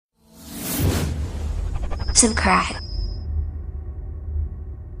subscribe.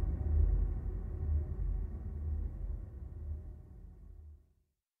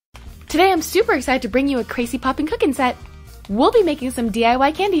 Today I'm super excited to bring you a Kracie Popin Cookin set. We'll be making some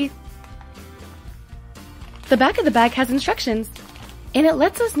DIY candy. The back of the bag has instructions, and it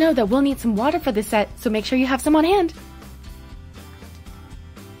lets us know that we'll need some water for this set, so make sure you have some on hand.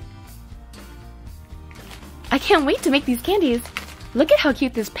 I can't wait to make these candies. Look at how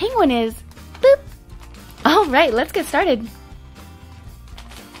cute this penguin is. Boop! Alright, let's get started.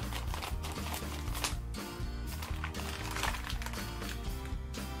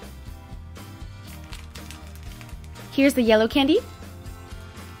 Here's the yellow candy,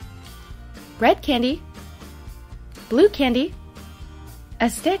 red candy, blue candy, a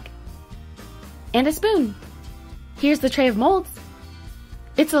stick, and a spoon. Here's the tray of molds.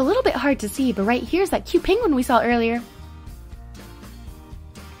 It's a little bit hard to see, but right here's that cute penguin we saw earlier.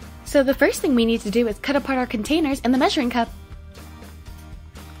 So the first thing we need to do is cut apart our containers and the measuring cup.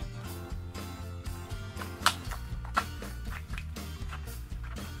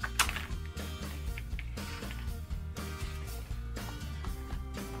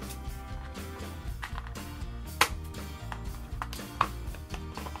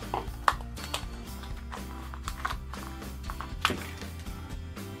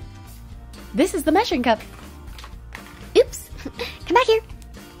 This is the measuring cup. Oops! Come back here!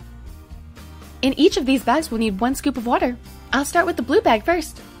 In each of these bags, we'll need 1 scoop of water. I'll start with the blue bag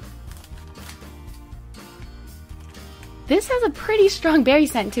first. This has a pretty strong berry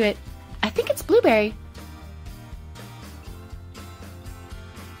scent to it. I think it's blueberry.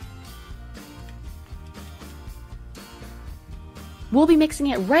 We'll be mixing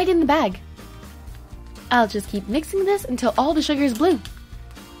it right in the bag. I'll just keep mixing this until all the sugar is blue.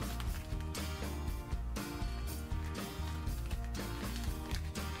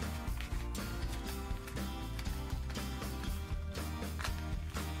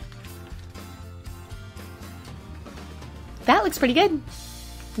 That looks pretty good.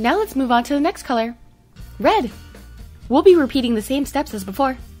 Now let's move on to the next color, red. We'll be repeating the same steps as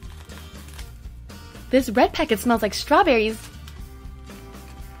before. This red packet smells like strawberries.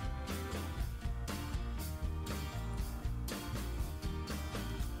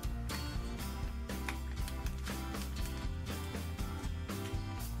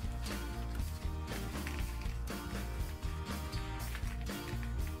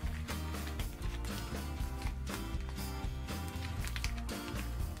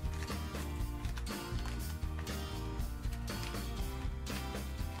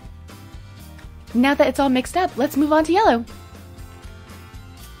 Now that it's all mixed up, let's move on to yellow.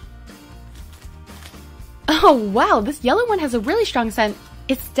 Oh wow, this yellow one has a really strong scent.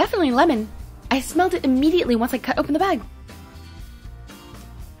 It's definitely lemon. I smelled it immediately once I cut open the bag.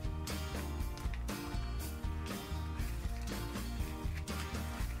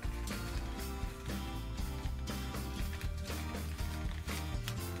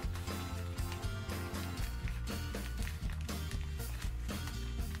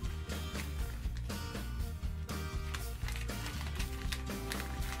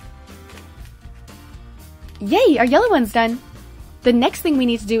 Yay, our yellow one's done! The next thing we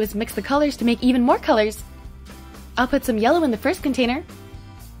need to do is mix the colors to make even more colors. I'll put some yellow in the first container.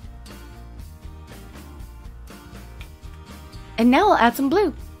 And now I'll add some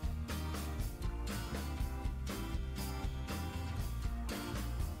blue.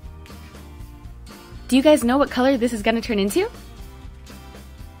 Do you guys know what color this is going to turn into?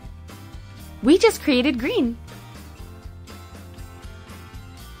 We just created green.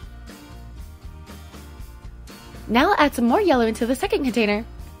 Now I'll add some more yellow into the second container,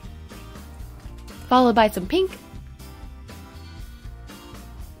 followed by some pink,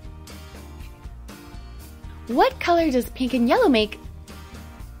 what color does pink and yellow make?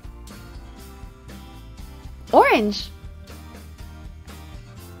 Orange!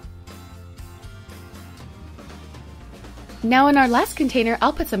 Now in our last container,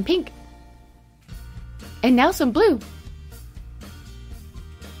 I'll put some pink, and now some blue.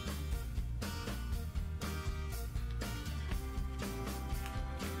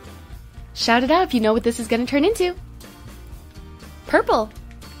 Shout it out if you know what this is going to turn into. Purple.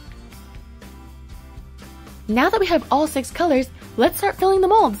 Now that we have all 6 colors, let's start filling the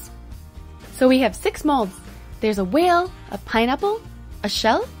molds. So we have 6 molds. There's a whale, a pineapple, a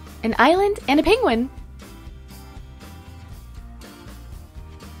shell, an island, and a penguin.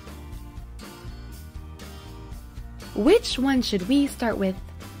 Which one should we start with?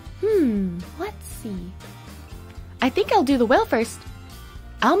 Let's see. I think I'll do the whale first.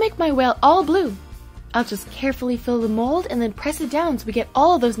 I'll make my whale all blue. I'll just carefully fill the mold and then press it down so we get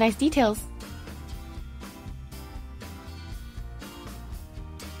all of those nice details.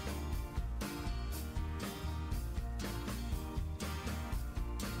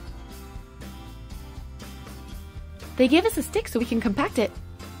 They gave us a stick so we can compact it.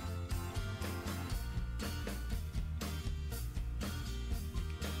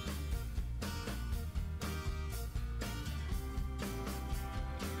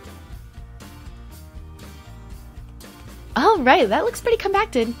 Alright, that looks pretty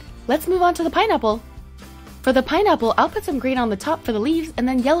compacted. Let's move on to the pineapple. For the pineapple, I'll put some green on the top for the leaves and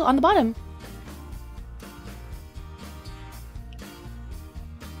then yellow on the bottom.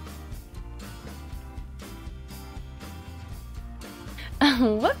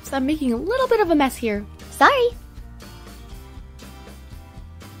 Whoops, I'm making a little bit of a mess here. Sorry!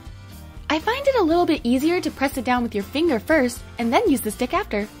 I find it a little bit easier to press it down with your finger first and then use the stick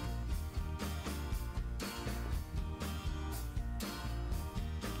after.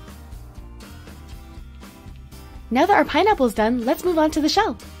 Now that our pineapple's done, let's move on to the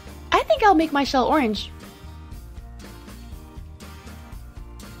shell. I think I'll make my shell orange.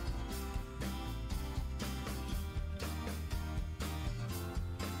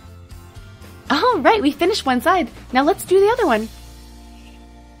 Alright, we finished one side. Now let's do the other one.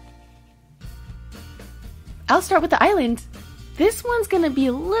 I'll start with the island. This one's gonna be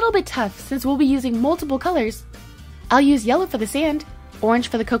a little bit tough since we'll be using multiple colors. I'll use yellow for the sand, orange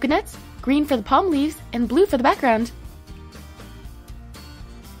for the coconuts, green for the palm leaves, and blue for the background.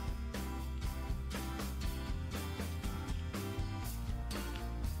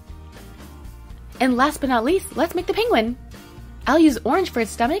 And last but not least, let's make the penguin. I'll use orange for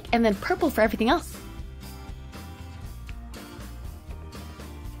its stomach and then purple for everything else.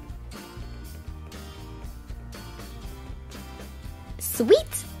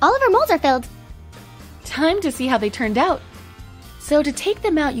 Sweet! All of our molds are filled. Time to see how they turned out. So to take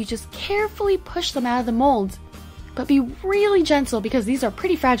them out, you just carefully push them out of the mold. But be really gentle because these are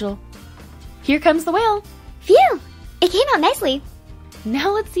pretty fragile. Here comes the whale. Phew! It came out nicely.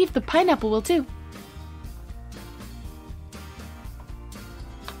 Now let's see if the pineapple will too.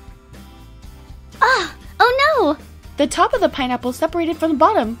 Oh no! The top of the pineapple separated from the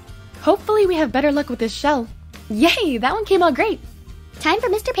bottom. Hopefully we have better luck with this shell. Yay, that one came out great. Time for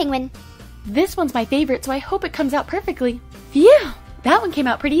Mr. Penguin. This one's my favorite, so I hope it comes out perfectly. Phew, that one came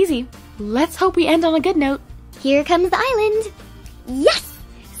out pretty easy. Let's hope we end on a good note. Here comes the island. Yes!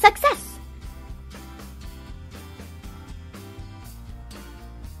 Success!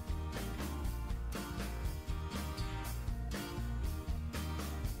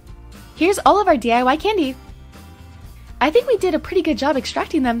 Here's all of our DIY candy. I think we did a pretty good job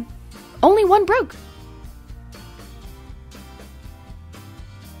extracting them. Only one broke.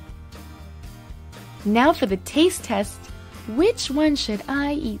 Now for the taste test. Which one should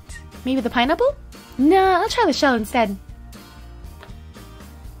I eat? Maybe the pineapple? Nah, I'll try the shell instead.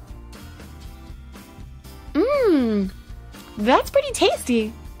 Mmm, that's pretty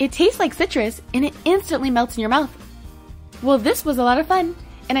tasty. It tastes like citrus and it instantly melts in your mouth. Well, this was a lot of fun.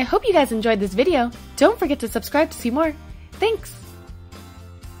 And I hope you guys enjoyed this video. Don't forget to subscribe to see more. Thanks!